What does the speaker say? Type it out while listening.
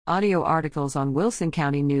Audio articles on Wilson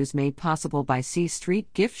County News made possible by C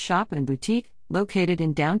Street Gift Shop and Boutique, located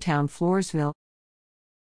in downtown Floresville.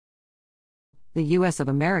 The U.S. of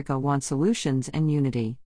America wants solutions and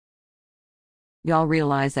unity. Y'all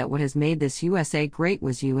realize that what has made this USA great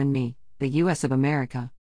was you and me, the U.S. of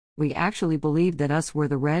America. We actually believed that us were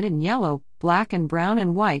the red and yellow, black and brown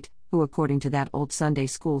and white, who, according to that old Sunday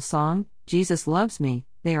school song, Jesus loves me,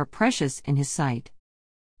 they are precious in his sight.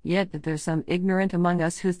 Yet that there's some ignorant among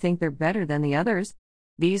us who think they're better than the others.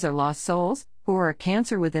 These are lost souls, who are a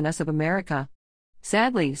cancer within us of America.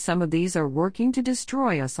 Sadly, some of these are working to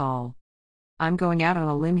destroy us all. I'm going out on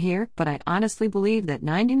a limb here, but I honestly believe that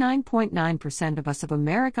 99.9% of us of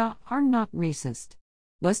America are not racist.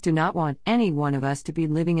 Us do not want any one of us to be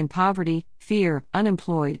living in poverty, fear,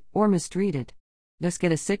 unemployed, or mistreated. Us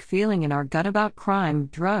get a sick feeling in our gut about crime,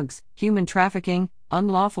 drugs, human trafficking,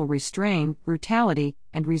 unlawful restraint, brutality,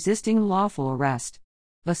 and resisting lawful arrest.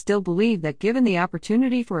 Us still believe that given the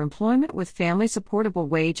opportunity for employment with family-supportable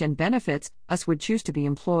wage and benefits, us would choose to be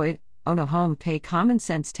employed, own a home, pay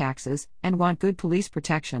common-sense taxes, and want good police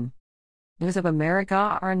protection. Us of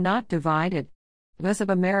America are not divided. Us of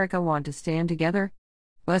America want to stand together.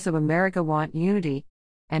 Us of America want unity.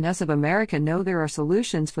 And us of America know there are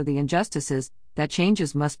solutions for the injustices, that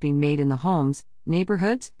changes must be made in the homes,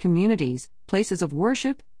 neighborhoods, communities, places of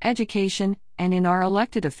worship, education, and in our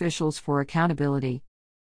elected officials for accountability.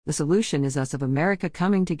 The solution is us of America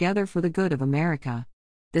coming together for the good of America.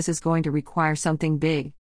 This is going to require something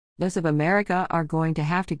big. Us of America are going to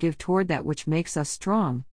have to give toward that which makes us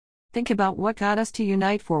strong. Think about what got us to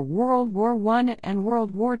unite for World War I and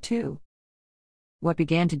World War II. What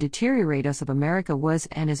began to deteriorate us of America was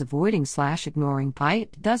and is avoiding/ignoring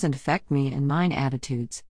it doesn't affect me and mine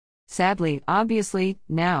attitudes. Sadly, obviously,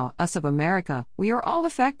 now, us of America, we are all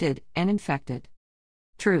affected and infected.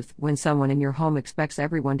 Truth, when someone in your home expects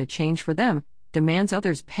everyone to change for them, demands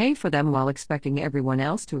others pay for them while expecting everyone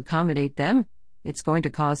else to accommodate them, it's going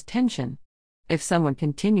to cause tension. If someone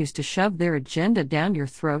continues to shove their agenda down your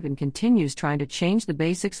throat and continues trying to change the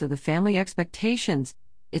basics of the family expectations,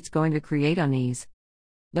 it's going to create unease.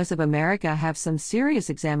 Us of America have some serious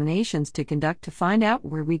examinations to conduct to find out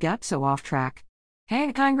where we got so off track.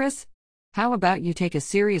 Hey, Congress! How about you take a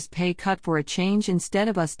serious pay cut for a change instead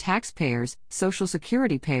of us taxpayers, Social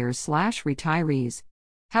Security payers/retirees?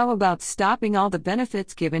 How about stopping all the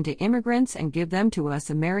benefits given to immigrants and give them to us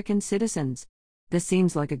American citizens? This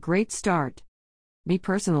seems like a great start. Me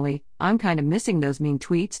personally, I'm kind of missing those mean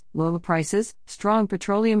tweets, low prices, strong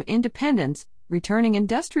petroleum independence, returning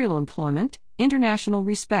industrial employment, international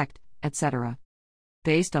respect, etc.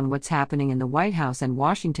 Based on what's happening in the White House and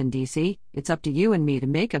Washington, D.C., it's up to you and me to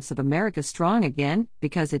make us of America strong again,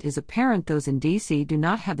 because it is apparent those in D.C. do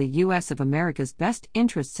not have the U.S. of America's best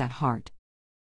interests at heart.